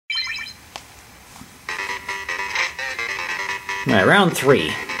Alright, round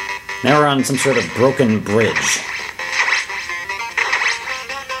 3. Now we're on some sort of broken bridge.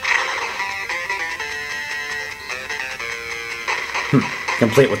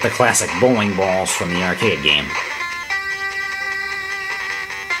 Complete with the classic bowling balls from the arcade game.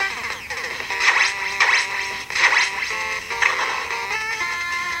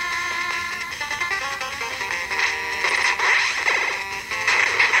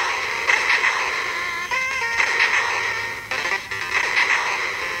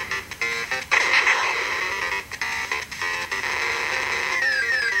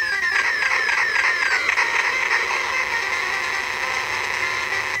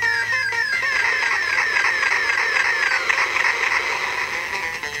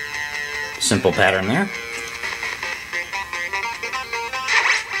 Simple pattern there.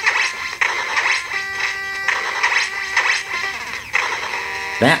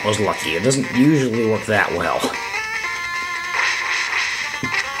 That was lucky. It doesn't usually work that well.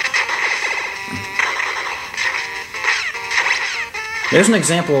 There's an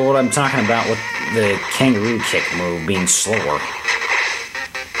example of what I'm talking about with the kangaroo kick move being slower.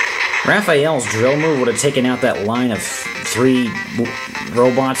 Raphael's drill move would have taken out that line of 3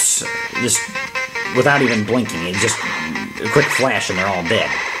 robots just without even blinking. It just a quick flash and they're all dead.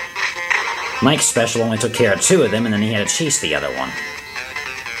 Mike's special only took care of 2 of them and then he had to chase the other one.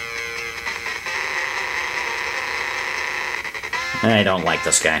 I don't like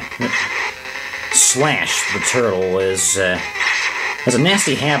this guy. Slash, the turtle, has a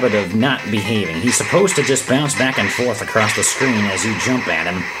nasty habit of not behaving. He's supposed to just bounce back and forth across the screen as you jump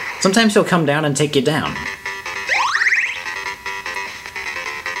at him. Sometimes he'll come down and take you down.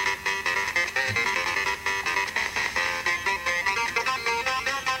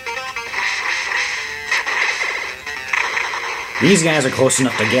 These guys are close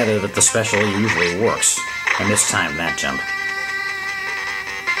enough together that the special usually works. I mistimed that jump.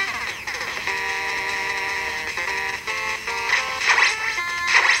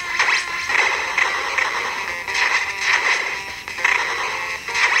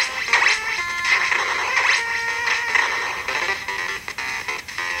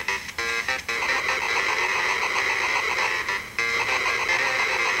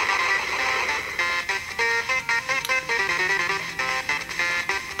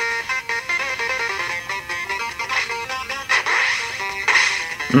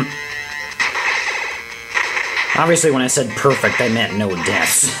 Obviously, when I said perfect, I meant no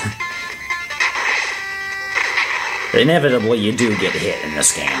deaths. Inevitably, you do get hit in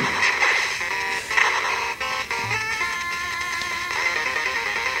this game.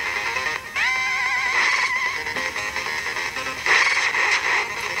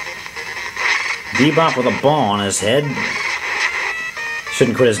 Bebop with a ball on his head.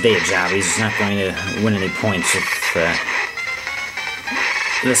 Shouldn't quit his day job. He's not going to win any points with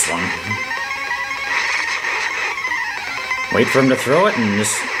this one. Wait for him to throw it and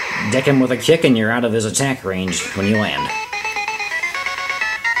just deck him with a kick and you're out of his attack range when you land.